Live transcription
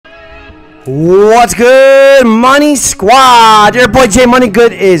What's good, Money Squad? Your boy J Money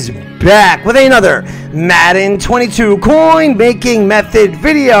Good is back with another Madden 22 coin making method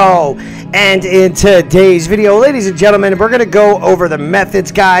video. And in today's video, ladies and gentlemen, we're going to go over the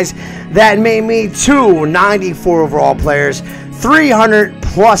methods, guys, that made me 294 overall players, 300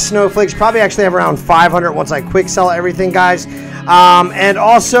 plus snowflakes, probably actually have around 500 once I quick sell everything, guys. And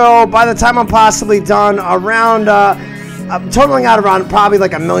also, by the time I'm possibly done, around I'm totaling out around probably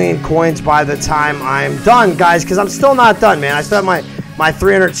like 1 million coins by the time I'm done, guys, because I'm still not done, man. I still have my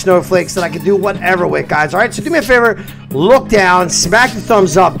 300 snowflakes that I can do whatever with, guys. All right, so do me a favor, look down, smack the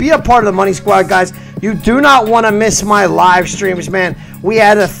thumbs up, be a part of the Money Squad, guys. You do not want to miss my live streams, man. We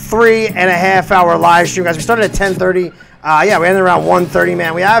had a 3.5-hour live stream, guys. We started at 10:30. Yeah, we ended around 1:30,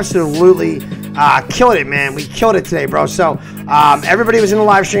 man. We absolutely killed it, man. We killed it today, bro. So everybody was in the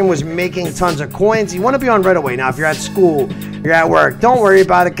live stream, was making tons of coins. You want to be on right away. Now, if you're at school, you're at work, don't worry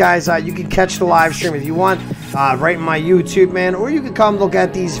about it, guys. You can catch the live stream if you want right in my YouTube, man, or you can come look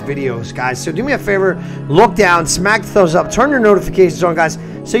at these videos, guys. So do me a favor, look down, smack the thumbs up, turn your notifications on, guys,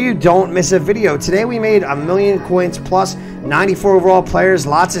 so you don't miss a video. Today we made 1 million coins plus 94 overall players,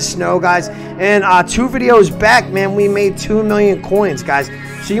 lots of snow, guys, and 2 videos back, man, we made 2 million coins, guys.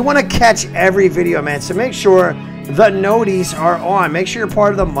 So you want to catch every video, man. So make sure the noties are on. Make sure you're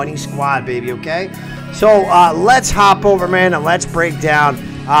part of the Money Squad, baby, okay? So let's hop over, man, and let's break down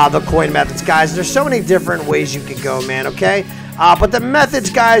the coin methods, guys. There's so many different ways you could go, man, okay? But the methods,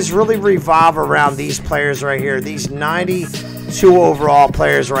 guys, really revolve around these players right here, these 92 overall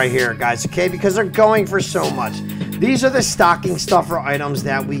players right here, guys, okay? Because they're going for so much. These are the stocking stuffer items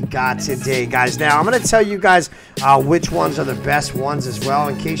that we got today, guys. Now, I'm going to tell you guys which ones are the best ones as well,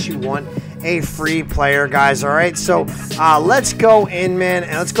 in case you want a free player, guys, all right? So let's go in, man,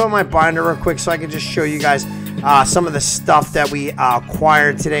 and let's go in my binder real quick so I can just show you guys some of the stuff that we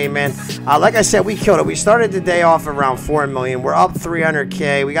acquired today, man. Like I said, we killed it. We started the day off around 4 million. We're up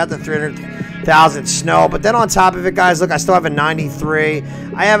 300K. We got the 300,000 snow, but then on top of it, guys, look, I still have a 93.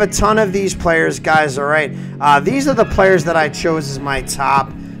 I have a ton of these players, guys, all right? These are the players that I chose as my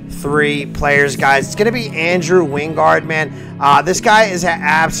top 3 players, guys. It's gonna be Andrew Wingard, man. This guy is an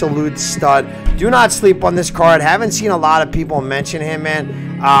absolute stud. Do not sleep on this card. Haven't seen a lot of people mention him,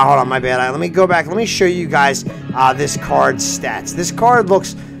 man. Hold on, my bad. Let me go back. Let me show you guys this card's stats. This card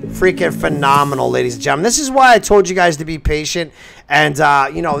looks freaking phenomenal, ladies and gentlemen. This is why I told you guys to be patient and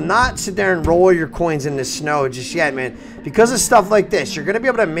you know, not sit there and roll your coins in the snow just yet, man. Because of stuff like this, you're gonna be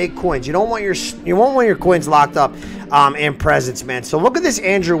able to make coins. You won't want your coins locked up in presents, man. So look at this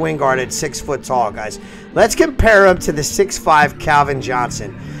Andrew Wingard at 6 foot tall, guys. Let's compare him to the 6'5" Calvin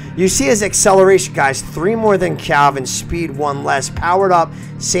Johnson. You see his acceleration, guys, 3 more than Calvin, speed 1 less, powered up,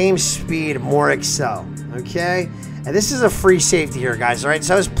 same speed, more excel, okay? And this is a free safety here, guys, all right?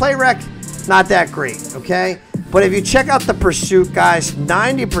 So his play rec, not that great, okay? But if you check out the pursuit, guys,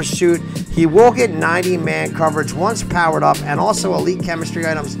 90 pursuit, he will get 90 man coverage once powered up, and also elite chemistry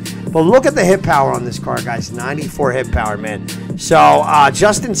items. But look at the hit power on this card, guys, 94 hit power, man. So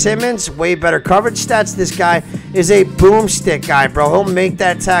Justin Simmons, way better coverage stats. This guy is a boomstick guy, bro. He'll make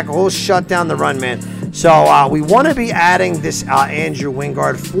that tackle. He'll shut down the run, man. So we want to be adding this Andrew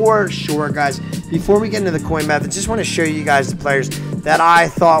Wingard for sure, guys. Before we get into the coin method, just want to show you guys the players that I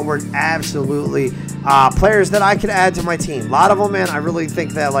thought were absolutely players that I could add to my team. A lot of them, man, I really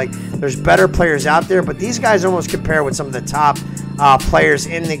think that, like, there's better players out there, but these guys almost compare with some of the top players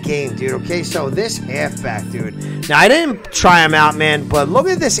in the game, dude, okay? So this halfback, dude. Now, I didn't try him out, man, but look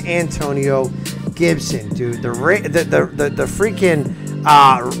at this Antonio Gibson, dude. The freaking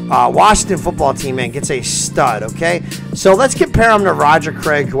Washington football team, man, gets a stud, okay? So let's compare him to Roger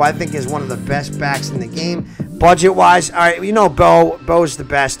Craig, who I think is one of the best backs in the game. Budget-wise, all right, you know, Bo's the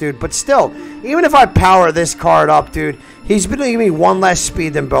best, dude. But still, even if I power this card up, dude, he's been giving me 1 less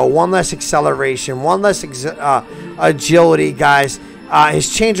speed than Bo, 1 less acceleration, 1 less agility, guys.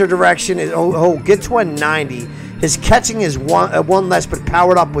 His change of direction is, he'll get to a 90. His catching is one less, but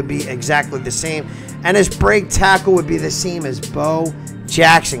powered up would be exactly the same. And his break tackle would be the same as Bo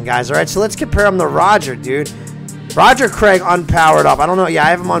Jackson, guys. All right, so let's compare him to Roger, dude. Roger Craig unpowered up. I don't know. Yeah, I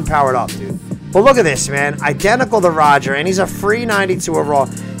have him unpowered up, dude. But look at this, man. Identical to Roger, and he's a free 92 overall.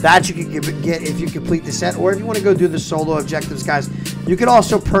 That you can get if you complete the set, or if you want to go do the solo objectives, guys. You can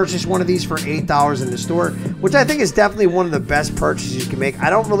also purchase one of these for $8 in the store, which I think is definitely one of the best purchases you can make. I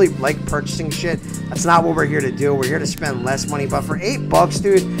don't really like purchasing shit. That's not what we're here to do. We're here to spend less money, but for $8,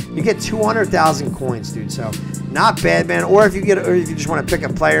 dude, you get 200,000 coins, dude. So not bad, man. Or if you just want to pick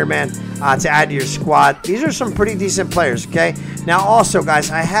a player, man, to add to your squad. These are some pretty decent players, okay? Now, also,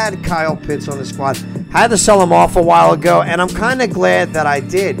 guys, I had Kyle Pitts on the squad. I had to sell him off a while ago, and I'm kind of glad that I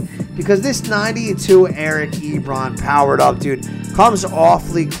did, because this 92 Eric Ebron powered up, dude, comes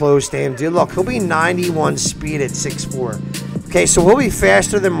awfully close to him, dude. Look, he'll be 91 speed at 6'4". Okay, so he'll be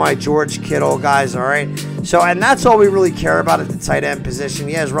faster than my George Kittle, guys, all right? So, and that's all we really care about at the tight end position.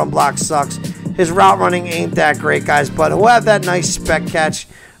 Yeah, his run block sucks. His route running ain't that great, guys, but he'll have that nice spec catch,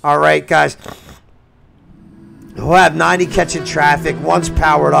 all right, guys? He'll have 90 catching traffic once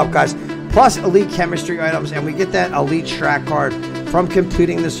powered up, guys, plus elite chemistry items, and we get that elite strat card from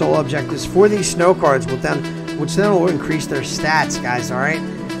completing the solo objectives for these snow cards, which then will increase their stats, guys, all right?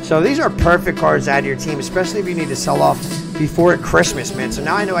 So these are perfect cards to add to your team, especially if you need to sell off before Christmas, man. So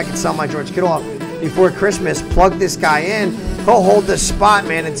now I know I can sell my George Kittle off before Christmas, plug this guy in, he'll hold the spot,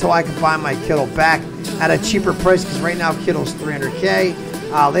 man, until I can buy my Kittle back at a cheaper price, because right now Kittle's $300K.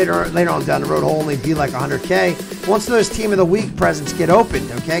 Later on down the road, he'll only be like $100K. Once those Team of the Week presents get opened,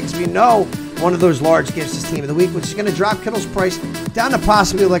 okay? Because we know one of those large gifts is Team of the Week, which is going to drop Kittle's price down to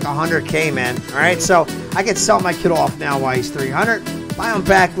possibly like $100K, man. All right, so I can sell my Kittle off now while he's $300, buy him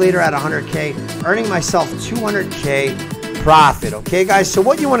back later at $100K, earning myself $200K profit, okay, guys? So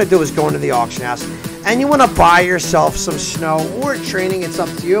what you want to do is go into the auction house, and you want to buy yourself some snow or training. It's up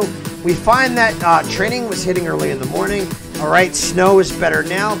to you. We find that training was hitting early in the morning. All right, snow is better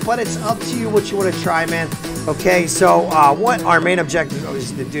now, but it's up to you what you want to try, man. Okay, so what our main objective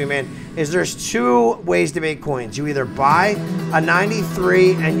is to do, man, is there's two ways to make coins. You either buy a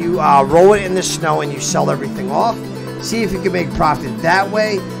 93 and you roll it in the snow and you sell everything off. See if you can make profit that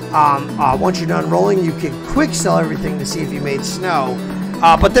way. Once you're done rolling, you can quick sell everything to see if you made snow.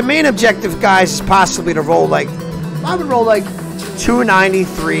 But the main objective, guys, is possibly to roll like, I would roll like 2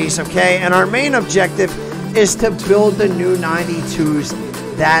 93s, okay? And our main objective is to build the new 92s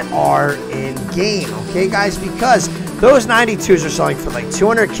that are in game, okay, guys? Because those 92s are selling for like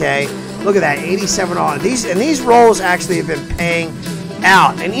 200K. Look at that, 87 on these rolls actually have been paying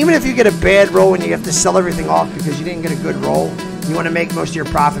out. And even if you get a bad roll and you have to sell everything off because you didn't get a good roll, you want to make most of your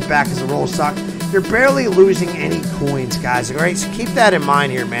profit back because the rolls suck, you're barely losing any coins, guys. All right, so keep that in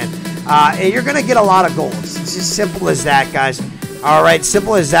mind here, man. And you're gonna get a lot of golds. It's as simple as that, guys. All right,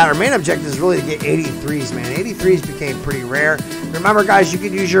 simple as that. Our main objective is really to get 83s, man. 83s became pretty rare. Remember, guys, you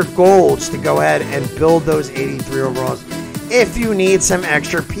can use your golds to go ahead and build those 83 overalls if you need some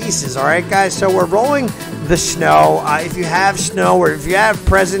extra pieces. All right, guys, so we're rolling the snow. If you have snow or if you have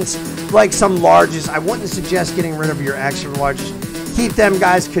presents like some larges, I wouldn't suggest getting rid of your extra larges. Keep them,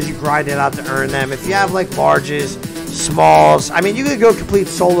 guys, because you grind it out to earn them. If you have like larges, smalls, I mean, you could go complete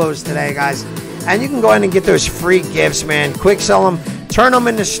solos today, guys. And you can go ahead and get those free gifts, man. Quick sell them, turn them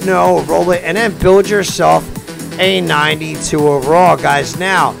into snow, roll it, and then build yourself a 92 overall, guys.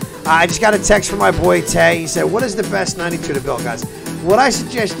 Now, I just got a text from my boy, Tay. He said, what is the best 92 to build, guys? What I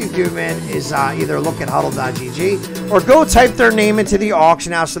suggest you do, man, is either look at huddle.gg or go type their name into the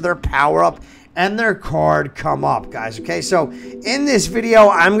auction house so their power up and their card come up, guys. Okay, so in this video,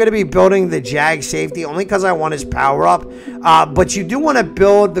 I'm going to be building the Jag safety only because I want his power up. But you do want to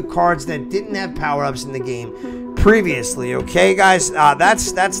build the cards that didn't have power ups in the game previously. Okay, guys,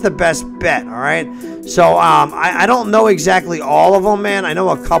 that's the best bet. All right. So I don't know exactly all of them, man. I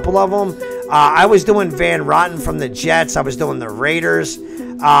know a couple of them. I was doing Van Rotten from the Jets. I was doing the Raiders.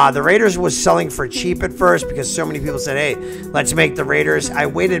 The Raiders was selling for cheap at first because so many people said, hey, let's make the Raiders. I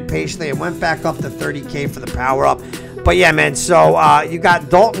waited patiently and went back up to 30K for the power up. But yeah, man, so you got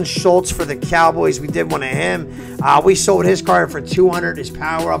Dalton Schultz for the Cowboys. We did one of him. We sold his card for 200, his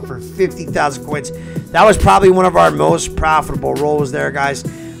power up for 50,000 coins. That was probably one of our most profitable rolls there, guys.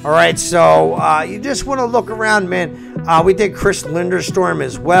 All right, so you just want to look around, man. We did Chris Linderstorm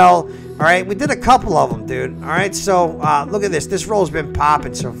as well. All right, we did a couple of them, dude. All right, so look at this. This roll's been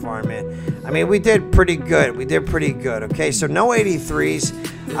popping so far, man. I mean, we did pretty good. We did pretty good, okay? So no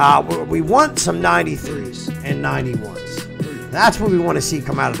 83s. We want some 93s and 91s. That's what we want to see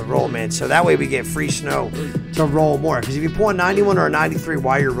come out of the roll, man. So that way we get free snow to roll more. Because if you pull a 91 or a 93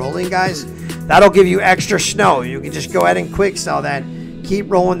 while you're rolling, guys, that'll give you extra snow. You can just go ahead and quick sell that. Keep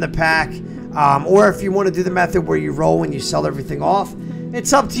rolling the pack. Or if you want to do the method where you roll and you sell everything off,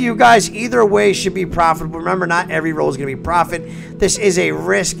 it's up to you, guys. Either way should be profitable. Remember, not every roll is going to be profit. This is a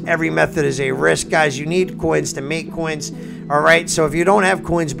risk. Every method is a risk, guys. You need coins to make coins. All right, so if you don't have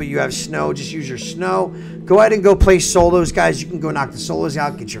coins but you have snow, just use your snow. Go ahead and go play solos, guys. You can go knock the solos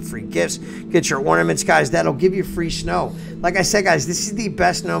out, get your free gifts, get your ornaments, guys. That'll give you free snow. Like I said, guys, this is the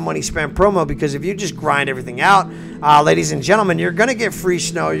best no money spent promo because if you just grind everything out, ladies and gentlemen, you're going to get free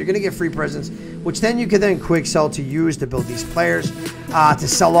snow. You're going to get free presents, which then you can then quick sell to use to build these players, to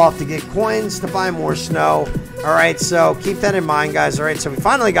sell off to get coins, to buy more snow. All right, so keep that in mind, guys. All right, so we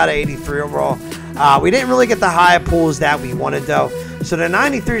finally got an 83 overall. We didn't really get the high pulls that we wanted, though. So the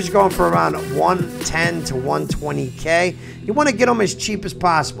 93s are going for around 110 to 120K. You want to get them as cheap as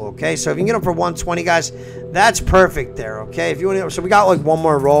possible, okay? So if you can get them for 120, guys, that's perfect there, okay? If you want to, so we got like one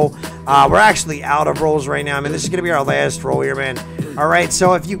more roll. We're actually out of rolls right now. I mean, this is going to be our last roll here, man. All right,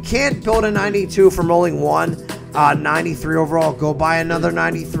 so if you can't build a 92 from rolling one, 93 overall, go buy another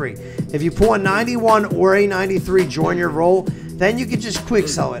 93. If you pull a 91 or a 93, join your roll, then you can just quick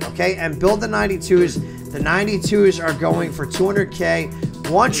sell it, okay? And build the 92s. The 92s are going for 200K.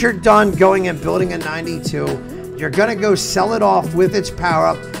 Once you're done going and building a 92, you're going to go sell it off with its power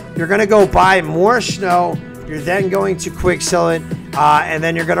up. You're going to go buy more snow. You're then going to quick sell it, and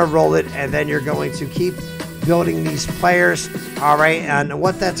then you're going to roll it, and then you're going to keep building these players. All right, and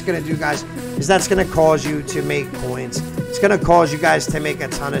what that's going to do, guys, is that's going to cause you to make coins. It's going to cause you guys to make a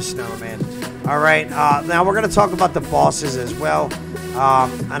ton of snow, man. All right, now we're going to talk about the bosses as well.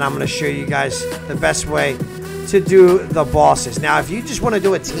 And I'm going to show you guys the best way to do the bosses. Now, if you just want to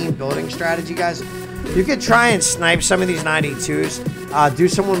do a team building strategy, guys, you could try and snipe some of these 92s. Do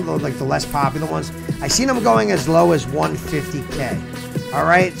some of like the less popular ones. I seen them going as low as 150K. All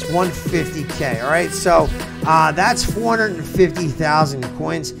right, it's 150K. All right, so that's 450,000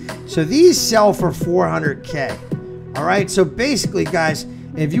 coins. So these sell for 400K. All right, so basically, guys,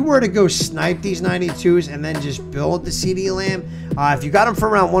 if you were to go snipe these 92s and then just build the CD lamb, if you got them for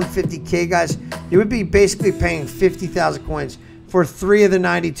around 150K, guys, you would be basically paying 50,000 coins for 3 of the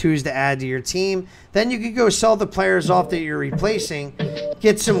 92s to add to your team. Then you could go sell the players off that you're replacing,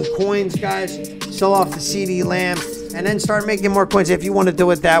 get some coins, guys, sell off the CD lamb, and then start making more coins if you want to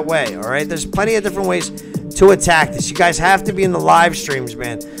do it that way, all right? There's plenty of different ways to attack this. You guys have to be in the live streams,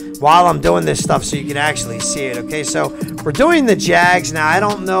 man, while I'm doing this stuff so you can actually see it, okay? So we're doing the Jags. Now, I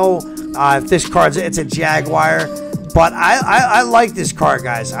don't know if this card's, it's a Jaguar, but I like this card,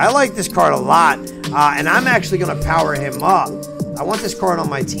 guys. I like this card a lot, and I'm actually going to power him up. I want this card on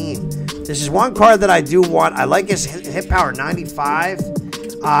my team. This is one card that I do want. I like his hit power 95,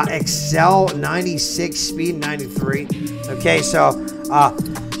 excel 96, speed 93. Okay, so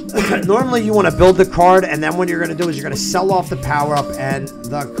normally you want to build the card, and then what you're going to do is you're going to sell off the power up and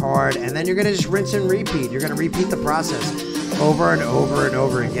the card, and then you're going to just rinse and repeat. You're going to repeat the process over and over and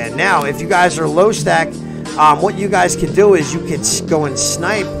over again. Now, if you guys are low stack, what you guys can do is you can go and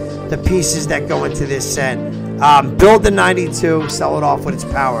snipe the pieces that go into this set. Build the 92, sell it off with its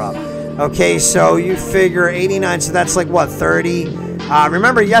power up. Okay, so you figure 89, so that's like what, 30?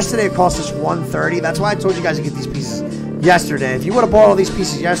 Remember, yesterday it cost us 130. That's why I told you guys to get these pieces yesterday. If you would have bought all these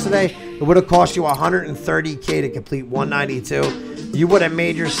pieces yesterday, it would have cost you 130K to complete 192. You would have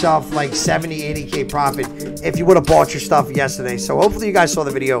made yourself like 70, 80K profit if you would have bought your stuff yesterday. So hopefully you guys saw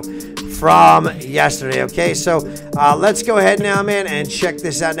the video from yesterday, okay? So let's go ahead now, man, and check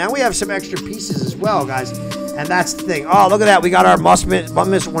this out. Now we have some extra pieces as well, guys. And that's the thing. Oh, look at that. We got our MUT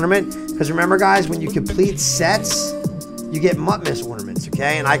ornament. Because remember, guys, when you complete sets, you get MUT ornaments,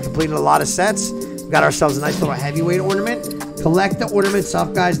 okay? And I completed a lot of sets. We got ourselves a nice little heavyweight ornament. Collect the ornaments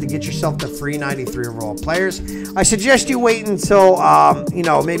up, guys, to get yourself the free 93 overall players. I suggest you wait until, you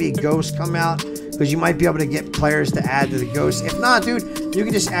know, maybe ghosts come out, because you might be able to get players to add to the ghosts. If not, dude, you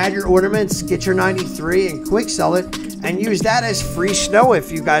can just add your ornaments, get your 93, and quick sell it, and use that as free snow if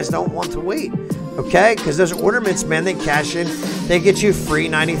you guys don't want to wait. Okay, because those ornaments, man, they cash in. They get you free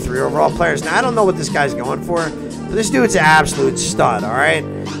 93 overall players. Now, I don't know what this guy's going for, but this dude's an absolute stud, all right?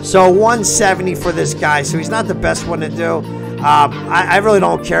 So, 170 for this guy, so he's not the best one to do. I really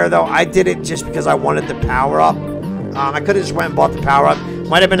don't care, though. I did it just because I wanted the power up. I could have just went and bought the power up.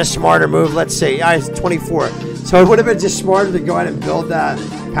 Might have been a smarter move. Let's see. Yeah, it's 24. So, it would have been just smarter to go ahead and build that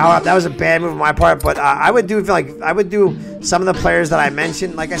power up. That was a bad move on my part, but I would do some of the players that I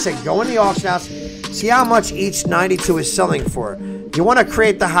mentioned. Like I said, go in the auction house, see how much each 92 is selling for. You want to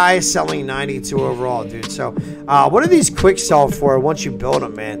create the highest selling 92 overall, dude. So what do these quick sell for once you build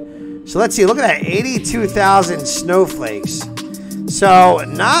them, man? So let's see. Look at that, 82,000 snowflakes. So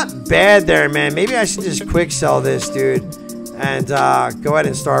not bad there, man. Maybe I should just quick sell this, dude, and go ahead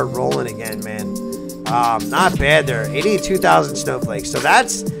and start rolling again, man. Not bad there, 82,000 snowflakes. So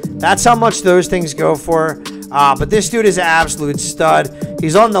that's how much those things go for. But this dude is an absolute stud.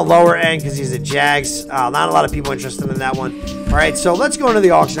 He's on the lower end because he's a Jags. Not a lot of people interested in that one. All right, so let's go into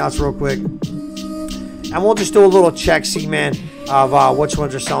the auction house real quick, and we'll just do a little check, see, man, of which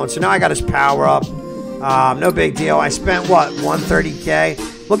ones are selling. So now I got his power up. No big deal. I spent what,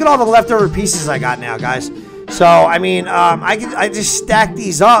 130K. Look at all the leftover pieces I got now, guys. So I mean, I just stack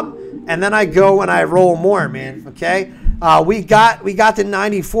these up, and then I go and I roll more, man. Okay. We got the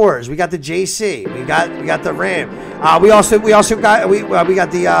 94s. We got the JC. We got the Ram. We got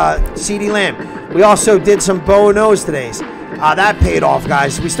the CD Lamb. We also did some bow and nose today. that paid off,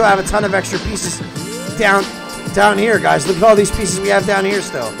 guys. We still have a ton of extra pieces down here, guys. Look at all these pieces we have down here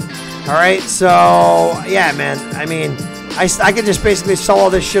still. All right, so yeah, man. I mean, I can just basically sell all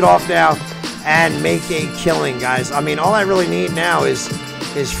this shit off now and make a killing, guys. I mean, all I really need now is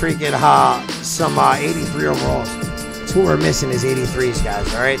freaking some 83 overalls. That's what we're missing is 83s,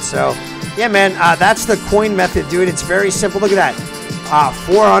 guys. All right, so yeah, man. That's the coin method, dude. It's very simple. Look at that.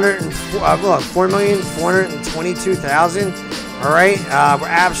 4,422,000. All right, we're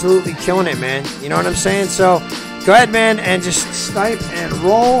absolutely killing it, man. You know what I'm saying? So go ahead, man, and just snipe and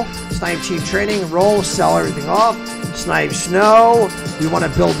roll. Snipe cheap trading, roll, sell everything off. Snipe snow. We want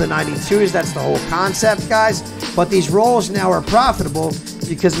to build the 92s. That's the whole concept, guys. But these rolls now are profitable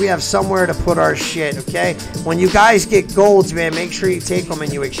because we have somewhere to put our shit, okay? When you guys get golds, man, make sure you take them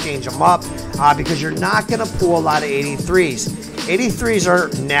and you exchange them up because you're not going to pull a lot of 83s. 83s are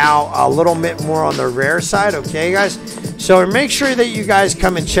now a little bit more on the rare side, okay, guys? So make sure that you guys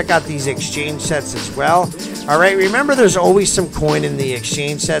come and check out these exchange sets as well. All right, remember there's always some coin in the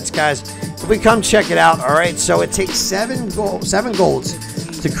exchange sets, guys. If we come check it out, all right, so it takes 7 golds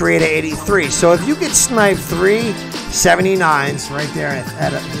to create an 83. So if you get sniped 3 79s right there,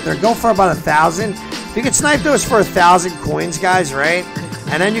 they go for about 1,000. If you can snipe those for 1,000 coins, guys, right?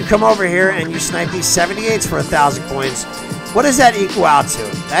 And then you come over here and you snipe these 78s for 1,000 coins. What does that equal out to?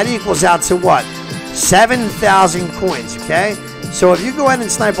 That equals out to what? 7,000 coins, okay? So if you go ahead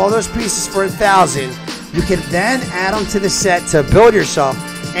and snipe all those pieces for 1,000, you can then add them to the set to build yourself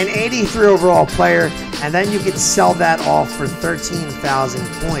an 83 overall player, and then you can sell that off for 13,000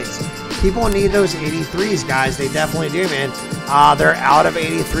 coins. People need those 83s, guys. They definitely do, man. They're out of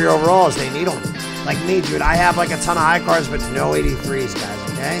 83 overalls. They need them. Like me, dude. I have like a ton of high cards, but no 83s, guys,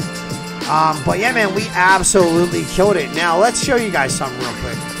 okay? But yeah, man, we absolutely killed it. Now, let's show you guys something real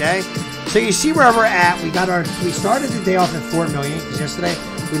quick, okay? So you see where we're at. We started the day off at 4 million, because yesterday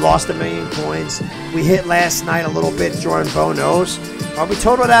we lost 1 million coins. We hit last night a little bit during Bo knows. We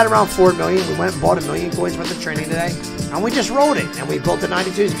totaled out around 4 million. We went and bought 1 million coins worth of training today, and we just rolled it, and we built the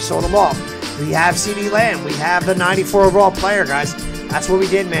 92s. We sold them off. We have CD Land. We have the 94 overall player, guys. That's what we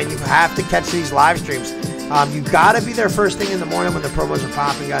did, man. You have to catch these live streams. You got to be there first thing in the morning when the promos are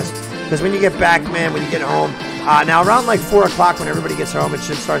popping, guys. Because when you get back, man, when you get home, now around like 4 o'clock when everybody gets home, it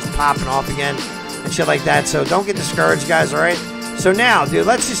shit starts popping off again and shit like that. So don't get discouraged, guys, all right? So now, dude,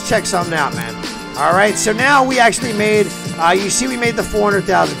 let's just check something out, man. All right, so now we actually made, you see we made the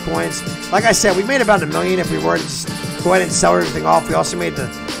 400,000 coins. Like I said, we made about 1 million if we were to just go ahead and sell everything off. We also made the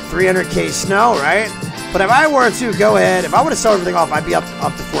 300K snow, right? But if I were to go ahead, if I would have sold everything off, I'd be up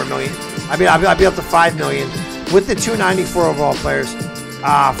to 4 million. I'd be up to 5 million with the 294 overall players,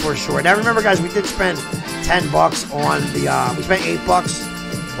 for sure. Now remember, guys, we did spend $10 on the, we spent $8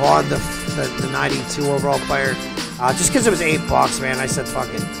 on the 92 overall player, just because it was $8, man. I said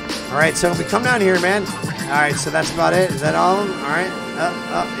fuck it. All right, so we come down here, man. All right, so that's about it. Is that all of them? All right,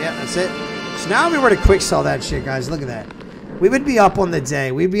 yeah, that's it. So now if we were to quick sell that shit, guys, look at that. We would be up on the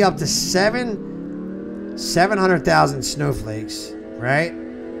day. We'd be up to 700,000 snowflakes, right?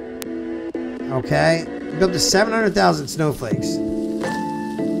 Okay, we'd be up to 700,000 snowflakes,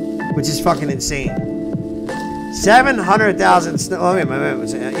 which is fucking insane. 700,000 snow. Oh wait,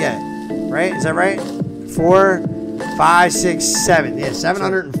 yeah, right? Is that right? 4, 5, 6, 7. Yeah,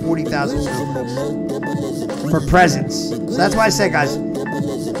 740,000 for presents. So that's why I say, guys,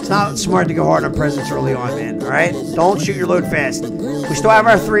 it's not smart to go hard on presents early on, man. All right, don't shoot your load fast. We still have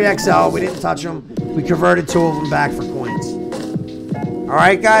our 3XL. We didn't touch them. We converted 2 of them back for coins. All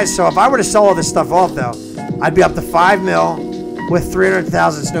right, guys. So if I were to sell all this stuff off, though, I'd be up to 5 mil with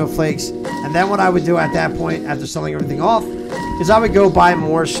 300,000 snowflakes. And then what I would do at that point, after selling everything off, is I would go buy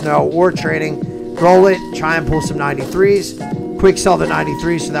more snow or trading. Roll it, try and pull some 93s, quick sell the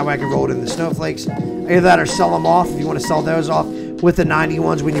 93s so that way I can roll it in the snowflakes. Either that or sell them off if you want to sell those off with the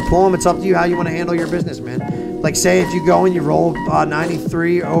 91s. When you pull them, it's up to you how you want to handle your business, man. Like say if you go and you roll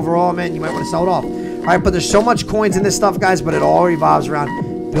 93 overall, man, you might want to sell it off. All right, but there's so much coins in this stuff, guys, but it all revolves around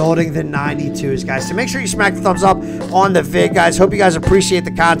building the 92s, guys. So make sure you smack the thumbs up on the vid, guys. Hope you guys appreciate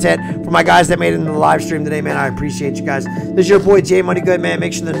the content. For my guys that made it in the live stream today, man, I appreciate you guys. This is your boy J Money Good, man.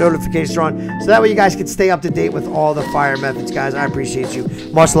 Make sure the notifications are on so that way you guys can stay up to date with all the fire methods, guys. I appreciate you.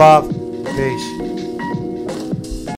 Much love. Peace.